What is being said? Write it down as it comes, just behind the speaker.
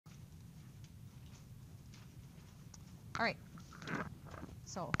All right.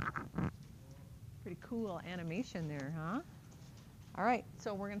 So pretty cool animation there, huh? All right.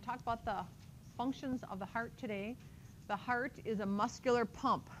 So we're going to talk about the functions of the heart today. The heart is a muscular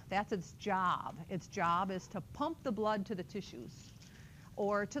pump. That's its job. Its job is to pump the blood to the tissues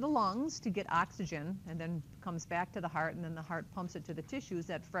or to the lungs to get oxygen, and then comes back to the heart, and then the heart pumps it to the tissues,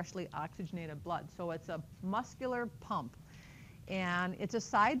 that freshly oxygenated blood. So it's a muscular pump. And it's a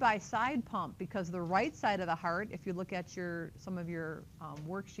side-by-side pump, because the right side of the heart, if you look at some of your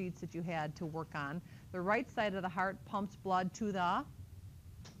worksheets that you had to work on, the right side of the heart pumps blood to the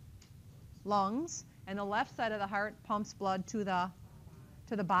lungs, and the left side of the heart pumps blood to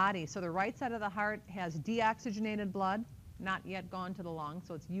the body. So the right side of the heart has deoxygenated blood, not yet gone to the lungs,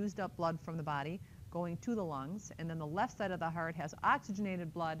 so it's used up blood from the body going to the lungs. And then the left side of the heart has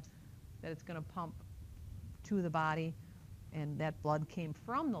oxygenated blood that it's going to pump to the body, and that blood came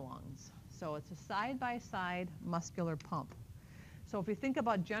from the lungs. So it's a side-by-side muscular pump. So if we think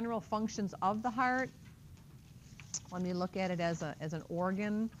about general functions of the heart, let me look at it as an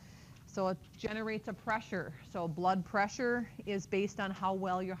organ. So it generates a pressure. So blood pressure is based on how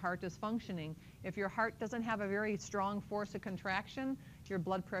well your heart is functioning. If your heart doesn't have a very strong force of contraction, your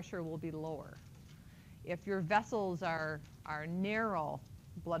blood pressure will be lower. If your vessels are narrow,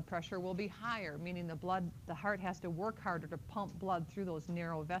 blood pressure will be higher, meaning the heart has to work harder to pump blood through those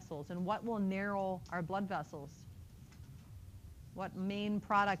narrow vessels. And what will narrow our blood vessels? What main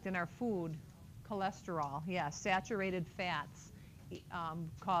product in our food? Cholesterol. Yes, saturated fats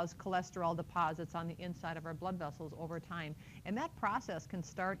cause cholesterol deposits on the inside of our blood vessels over time. And that process can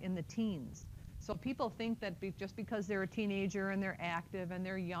start in the teens. So people think that just because they're a teenager and they're active and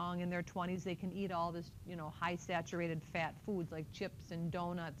they're young in their 20s, they can eat all this, high saturated fat foods like chips and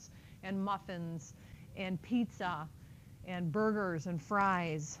donuts and muffins and pizza and burgers and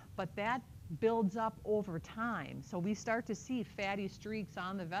fries. But that builds up over time. So we start to see fatty streaks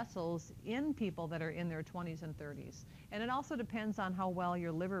on the vessels in people that are in their 20s and 30s. And it also depends on how well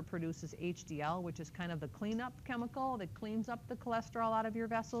your liver produces HDL, which is kind of the cleanup chemical that cleans up the cholesterol out of your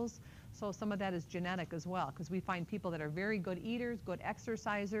vessels. So some of that is genetic as well, because we find people that are very good eaters, good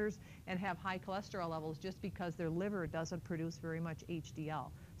exercisers, and have high cholesterol levels just because their liver doesn't produce very much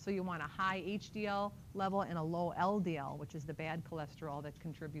HDL. So you want a high HDL level and a low LDL, which is the bad cholesterol that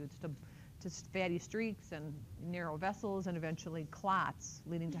contributes to fatty streaks and narrow vessels and eventually clots,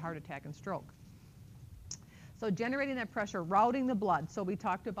 leading to heart attack and stroke. So generating that pressure, routing the blood. So we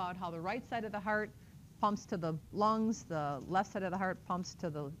talked about how the right side of the heart pumps to the lungs, the left side of the heart pumps to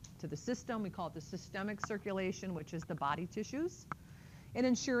the system. We call it the systemic circulation, which is the body tissues. And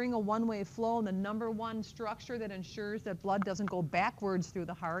ensuring a one-way flow, and the number one structure that ensures that blood doesn't go backwards through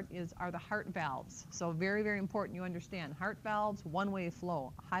the heart are the heart valves. So very, very important you understand. Heart valves, one-way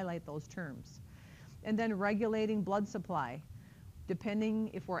flow. Highlight those terms. And then regulating blood supply.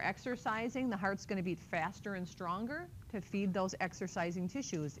 Depending if we're exercising, the heart's going to beat faster and stronger to feed those exercising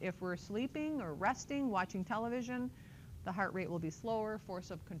tissues. If we're sleeping or resting, watching television, the heart rate will be slower,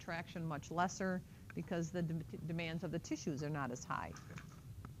 force of contraction much lesser, because the demands of the tissues are not as high.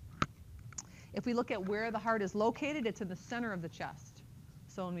 If we look at where the heart is located, it's in the center of the chest.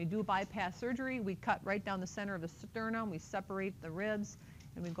 So when we do bypass surgery, we cut right down the center of the sternum, we separate the ribs,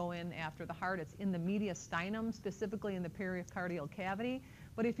 and we go in after the heart. It's in the mediastinum, specifically in the pericardial cavity.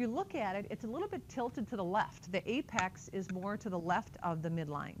 But if you look at it, it's a little bit tilted to the left. The apex is more to the left of the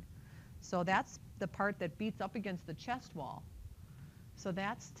midline. So that's the part that beats up against the chest wall. So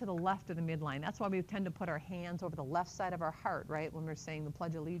that's to the left of the midline. That's why we tend to put our hands over the left side of our heart, right, when we're saying the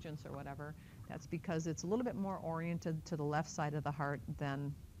Pledge of Allegiance or whatever. That's because it's a little bit more oriented to the left side of the heart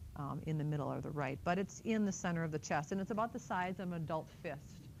than in the middle or the right. But it's in the center of the chest, and it's about the size of an adult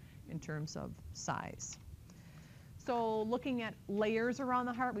fist in terms of size. So looking at layers around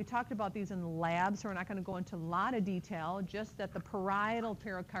the heart, we talked about these in the lab, so we're not going to go into a lot of detail, just that the parietal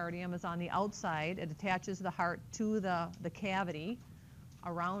pericardium is on the outside. It attaches the heart to the cavity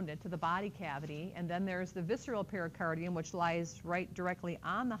around it, to the body cavity. And then there's the visceral pericardium, which lies right directly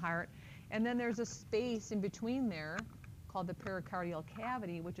on the heart. And then there's a space in between there called the pericardial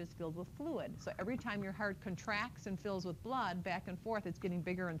cavity, which is filled with fluid. So every time your heart contracts and fills with blood back and forth, it's getting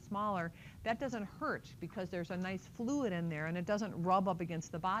bigger and smaller. That doesn't hurt because there's a nice fluid in there and it doesn't rub up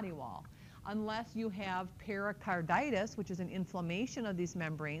against the body wall. Unless you have pericarditis, which is an inflammation of these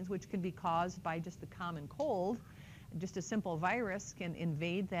membranes, which can be caused by just the common cold. Just a simple virus can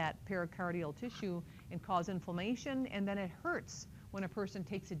invade that pericardial tissue and cause inflammation, and then it hurts when a person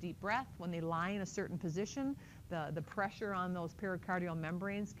takes a deep breath, when they lie in a certain position. The pressure on those pericardial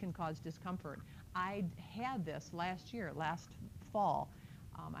membranes can cause discomfort. I had this last fall.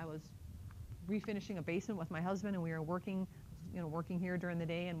 I was refinishing a basement with my husband, and we were working, working here during the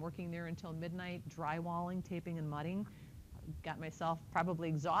day and working there until midnight, drywalling, taping, and mudding. Got myself probably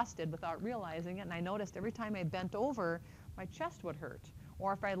exhausted without realizing it, and I noticed every time I bent over, my chest would hurt.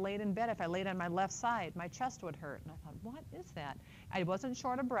 Or if I laid in bed, if I laid on my left side, my chest would hurt. And I thought, what is that? I wasn't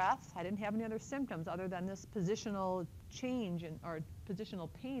short of breath. I didn't have any other symptoms other than this positional change or positional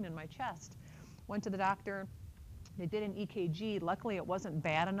pain in my chest. Went to the doctor. They did an EKG. Luckily, it wasn't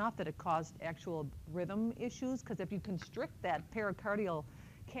bad enough that it caused actual rhythm issues, because if you constrict that pericardial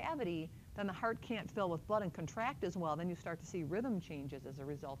cavity, then the heart can't fill with blood and contract as well. Then you start to see rhythm changes as a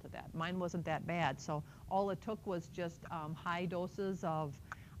result of that. Mine wasn't that bad. So all it took was just high doses of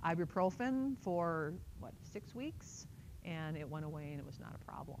ibuprofen for, 6 weeks? And it went away, and it was not a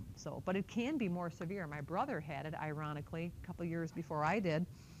problem. So, but it can be more severe. My brother had it, ironically, a couple years before I did,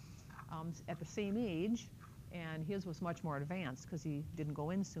 at the same age. And his was much more advanced because he didn't go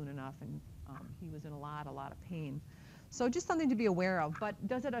in soon enough, and he was in a lot of pain. So just something to be aware of. But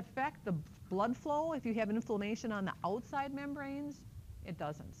does it affect the blood flow if you have inflammation on the outside membranes? It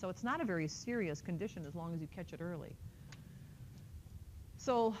doesn't. So it's not a very serious condition as long as you catch it early.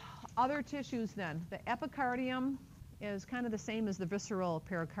 So other tissues then. The epicardium is kind of the same as the visceral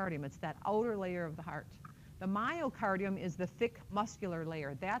pericardium. It's that outer layer of the heart. The myocardium is the thick muscular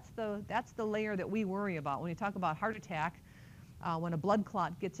layer. That's the layer that we worry about when you talk about heart attack. When a blood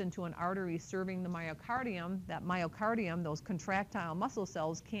clot gets into an artery serving the myocardium, that myocardium, those contractile muscle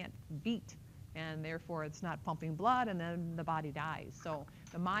cells, can't beat, and therefore it's not pumping blood, and then the body dies. So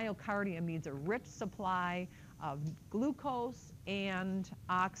the myocardium needs a rich supply of glucose and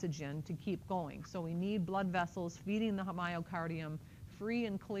oxygen to keep going. So we need blood vessels feeding the myocardium free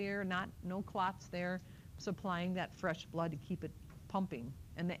and clear, no clots there, supplying that fresh blood to keep it pumping.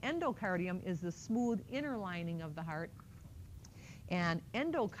 And the endocardium is the smooth inner lining of the heart. And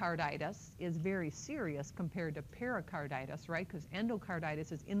endocarditis is very serious compared to pericarditis, right? Because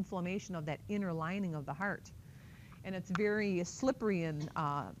endocarditis is inflammation of that inner lining of the heart. And it's very slippery and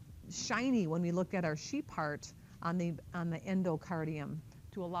shiny when we look at our sheep heart on the endocardium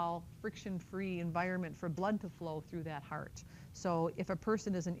to allow friction-free environment for blood to flow through that heart. So if a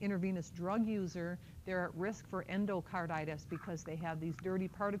person is an intravenous drug user, they're at risk for endocarditis because they have these dirty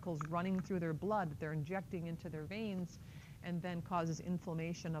particles running through their blood that they're injecting into their veins, and then causes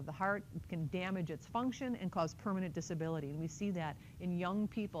inflammation of the heart. It can damage its function and cause permanent disability. And we see that in young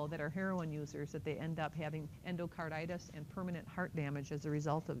people that are heroin users, that they end up having endocarditis and permanent heart damage as a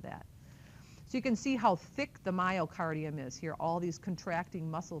result of that. So you can see how thick the myocardium is here, all these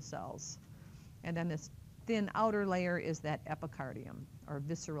contracting muscle cells. And then this thin outer layer is that epicardium, or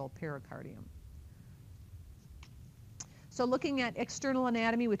visceral pericardium. So looking at external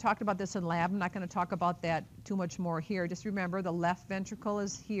anatomy, we talked about this in lab. I'm not going to talk about that too much more here. Just remember the left ventricle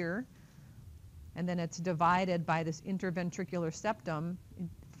is here, and then it's divided by this interventricular septum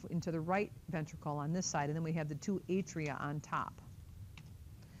into the right ventricle on this side, and then we have the two atria on top.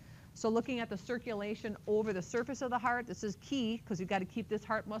 So looking at the circulation over the surface of the heart, this is key because you've got to keep this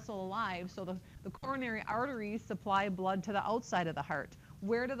heart muscle alive. So the coronary arteries supply blood to the outside of the heart.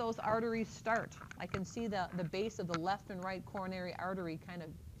 Where do those arteries start? I can see the base of the left and right coronary artery kind of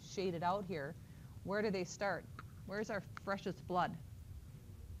shaded out here. Where do they start? Where's our freshest blood?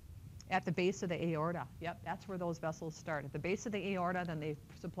 At the base of the aorta. Yep, that's where those vessels start. At the base of the aorta, then they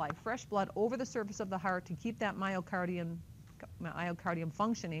supply fresh blood over the surface of the heart to keep that myocardium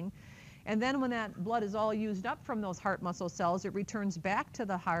functioning. And then when that blood is all used up from those heart muscle cells, it returns back to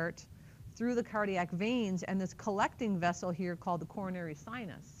the heart through the cardiac veins and this collecting vessel here called the coronary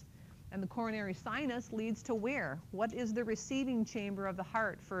sinus. And the coronary sinus leads to where? What is the receiving chamber of the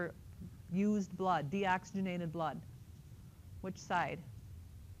heart for used blood, deoxygenated blood? Which side?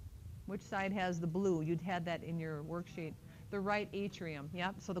 Which side has the blue? You'd had that in your worksheet. The right atrium,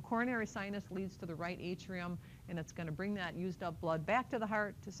 yep. So the coronary sinus leads to the right atrium, and it's going to bring that used up blood back to the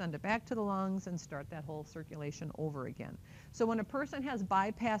heart to send it back to the lungs and start that whole circulation over again. So when a person has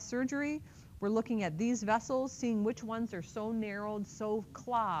bypass surgery, we're looking at these vessels, seeing which ones are so narrowed, so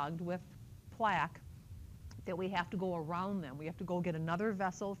clogged with plaque that we have to go around them. We have to go get another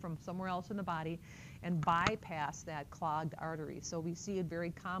vessel from somewhere else in the body and bypass that clogged artery. So we see it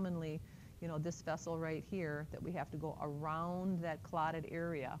very commonly, this vessel right here, that we have to go around that clotted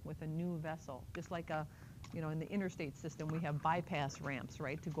area with a new vessel. Just like in the interstate system, we have bypass ramps,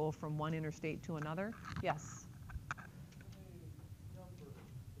 right, to go from one interstate to another. Yes?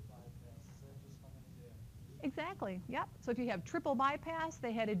 Exactly, yep. So if you have triple bypass,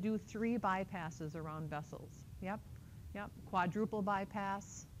 they had to do 3 bypasses around vessels. Yep, yep. Quadruple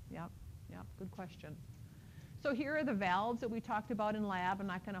bypass, yep, good question. So here are the valves that we talked about in lab. I'm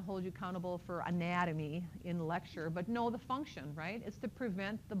not going to hold you accountable for anatomy in lecture, but know the function, right? It's to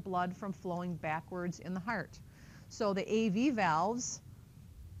prevent the blood from flowing backwards in the heart. So the AV valves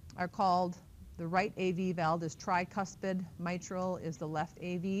are called, the right AV valve is tricuspid, mitral is the left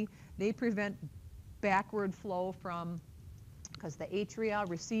AV. They prevent backward flow from, because the atria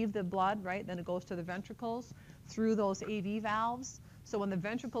receive the blood, right? Then it goes to the ventricles through those AV valves. So when the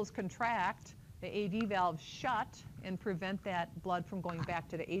ventricles contract, the AV valves shut and prevent that blood from going back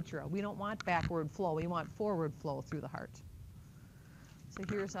to the atria. We don't want backward flow. We want forward flow through the heart. So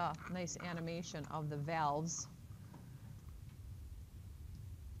here's a nice animation of the valves.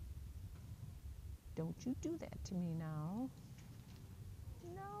 Don't you do that to me now.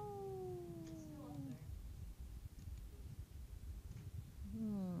 No.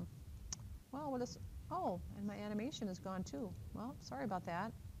 Well, what is, oh, and my animation is gone too. Well, sorry about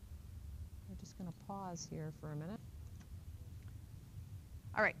that. We're just going to pause here for a minute.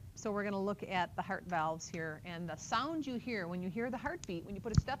 All right, so we're going to look at the heart valves here. And the sound you hear when you hear the heartbeat, when you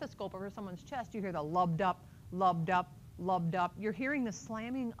put a stethoscope over someone's chest, you hear the lubbed up, lubbed up, lubbed up. You're hearing the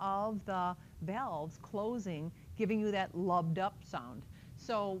slamming of the valves closing, giving you that lubbed up sound.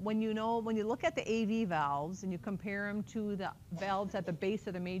 So when you look at the AV valves and you compare them to the valves at the base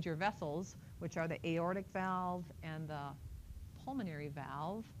of the major vessels, which are the aortic valve and the pulmonary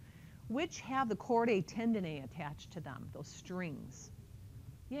valve, which have the chordae tendineae attached to them, those strings.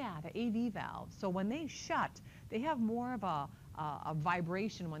 Yeah, the AV valves. So when they shut, they have more of a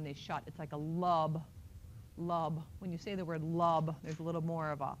vibration when they shut. It's like a lub. When you say the word lub, there's a little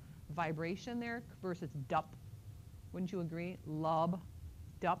more of a vibration there versus dup. Wouldn't you agree? Lub,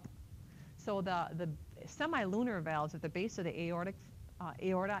 dup. So the semilunar valves at the base of the aorta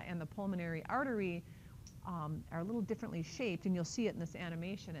and the pulmonary artery are a little differently shaped, and you'll see it in this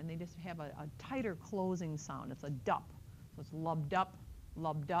animation, and they just have a tighter closing sound. It's a dup. So it's lubbed up,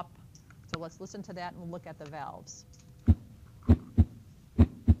 lubbed up. So let's listen to that and we'll look at the valves.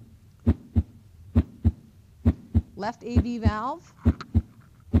 Left AV valve.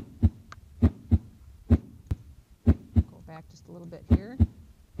 Go back just a little bit here.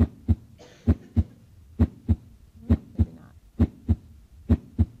 Maybe not.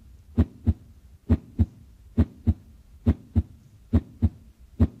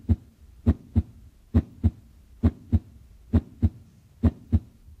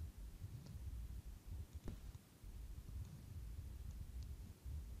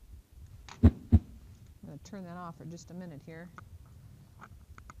 Turn that off for just a minute here.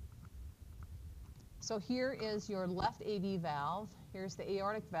 So here is your left AV valve. Here's the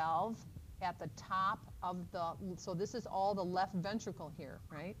aortic valve at the top of the, so this is all the left ventricle here,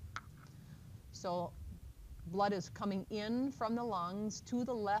 right? So blood is coming in from the lungs to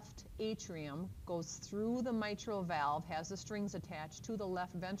the left atrium, goes through the mitral valve, has the strings attached to the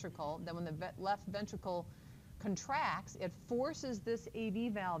left ventricle. Then when the left ventricle contracts, it forces this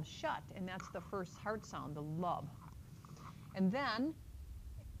AV valve shut, and that's the first heart sound, the lub. And then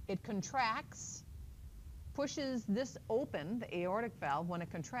it contracts, pushes this open, the aortic valve, when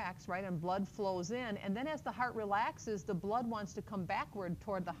it contracts, right, and blood flows in. And then as the heart relaxes, the blood wants to come backward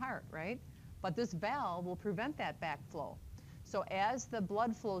toward the heart, right? But this valve will prevent that backflow. So as the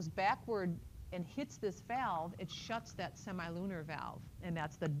blood flows backward and hits this valve, it shuts that semilunar valve, and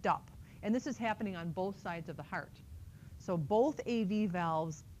that's the dup. And this is happening on both sides of the heart. So both AV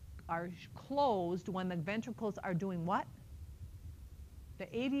valves are closed when the ventricles are doing what? The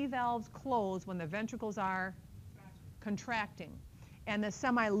AV valves close when the ventricles are contracting. And the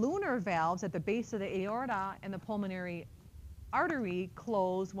semilunar valves at the base of the aorta and the pulmonary artery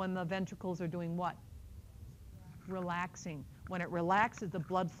close when the ventricles are doing what? Relaxing. When it relaxes, the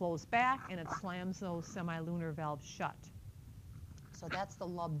blood flows back and it slams those semilunar valves shut. So that's the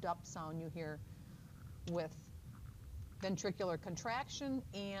lubbed up sound you hear with ventricular contraction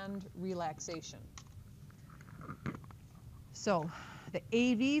and relaxation. So the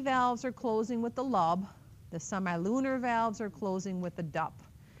AV valves are closing with the lub. The semilunar valves are closing with the dup.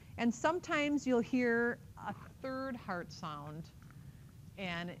 And sometimes you'll hear a third heart sound,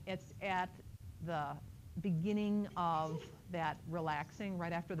 and it's at the beginning of that relaxing,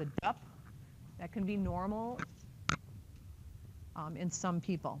 right after the dup. That can be normal in some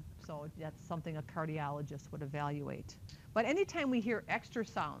people. So that's something a cardiologist would evaluate. But anytime we hear extra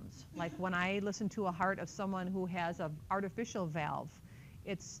sounds, like when I listen to a heart of someone who has an artificial valve,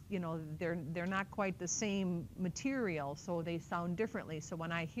 it's, you know, they're not quite the same material, so they sound differently. So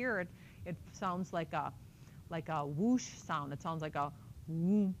when I hear it, it sounds like a whoosh sound. It sounds like a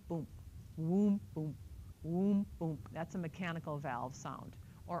whoom boom, whoom boom, whoom boom. That's a mechanical valve sound.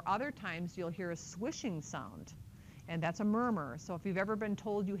 or other times you'll hear a swishing sound, and that's a murmur. So if you've ever been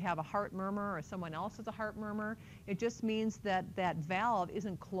told you have a heart murmur or someone else has a heart murmur, it just means that that valve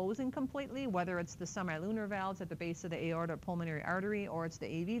isn't closing completely, whether it's the semilunar valves at the base of the aorta or pulmonary artery, or it's the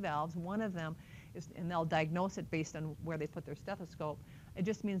AV valves. One of them is, and they'll diagnose it based on where they put their stethoscope. It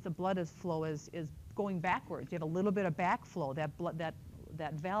just means the blood flow is going backwards. You have a little bit of backflow.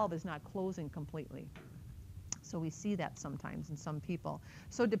 That valve is not closing completely. So we see that sometimes in some people.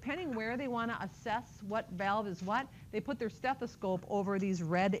 So depending where they want to assess what valve is what, they put their stethoscope over these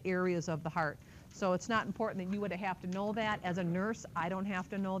red areas of the heart. So it's not important that you would have to know that. As a nurse, I don't have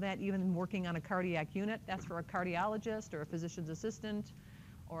to know that, even working on a cardiac unit. That's for a cardiologist or a physician's assistant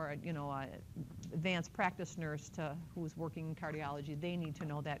or a advanced practice nurse who's working in cardiology. They need to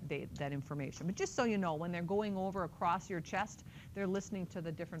know that information. But just so you know, when they're going over across your chest, they're listening to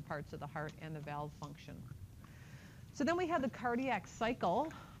the different parts of the heart and the valve function. So then we have the cardiac cycle.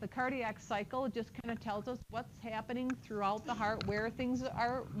 The cardiac cycle just kind of tells us what's happening throughout the heart, where things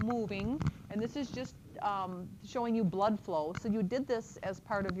are moving. And this is just showing you blood flow. So you did this as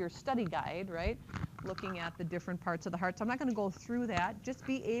part of your study guide, right? Looking at the different parts of the heart. So I'm not going to go through that. Just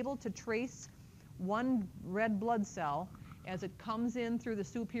be able to trace one red blood cell as it comes in through the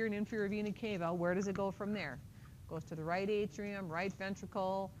superior and inferior vena cava. Where does it go from there? It goes to the right atrium, right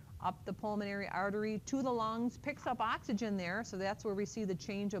ventricle, up the pulmonary artery to the lungs, picks up oxygen there, so that's where we see the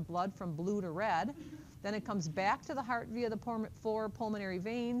change of blood from blue to red. Then it comes back to the heart via the 4 pulmonary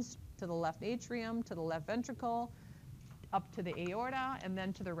veins, to the left atrium, to the left ventricle, up to the aorta, and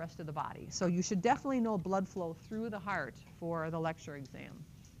then to the rest of the body. So you should definitely know blood flow through the heart for the lecture exam.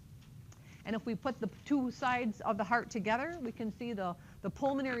 And if we put the two sides of the heart together, we can see the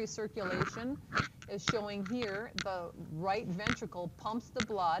pulmonary circulation is showing here. The right ventricle pumps the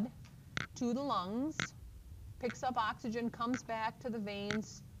blood to the lungs, picks up oxygen, comes back to the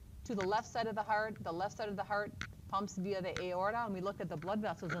veins, to the left side of the heart. The left side of the heart pumps via the aorta. And we look at the blood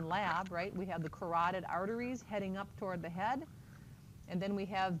vessels in lab, right? We have the carotid arteries heading up toward the head. And then we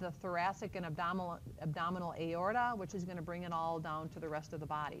have the thoracic and abdominal aorta, which is going to bring it all down to the rest of the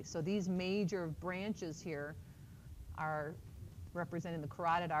body. So these major branches here are representing the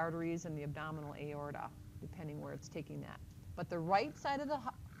carotid arteries and the abdominal aorta, depending where it's taking that. But the right side of the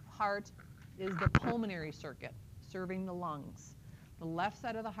heart is the pulmonary circuit, serving the lungs. The left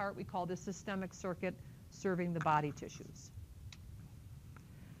side of the heart we call the systemic circuit, serving the body tissues.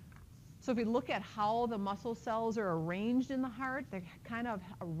 So if we look at how the muscle cells are arranged in the heart, they kind of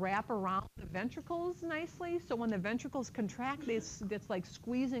wrap around the ventricles nicely. So when the ventricles contract, it's like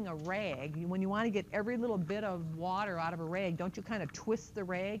squeezing a rag. When you want to get every little bit of water out of a rag, don't you kind of twist the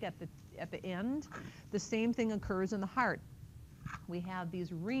rag at the end? The same thing occurs in the heart. We have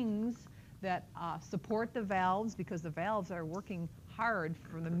these rings that support the valves, because the valves are working hard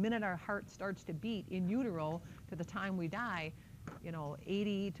from the minute our heart starts to beat in utero to the time we die.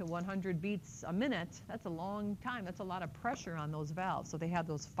 80 to 100 beats a minute, that's a long time. That's a lot of pressure on those valves. So they have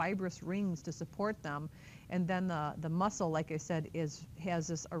those fibrous rings to support them. And then the muscle, like I said, has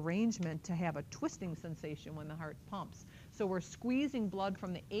this arrangement to have a twisting sensation when the heart pumps. So we're squeezing blood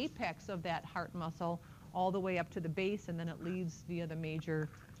from the apex of that heart muscle all the way up to the base, and then it leaves via the major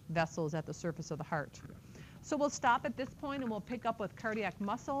vessels at the surface of the heart. So we'll stop at this point, and we'll pick up with cardiac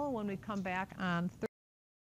muscle when we come back on Thursday.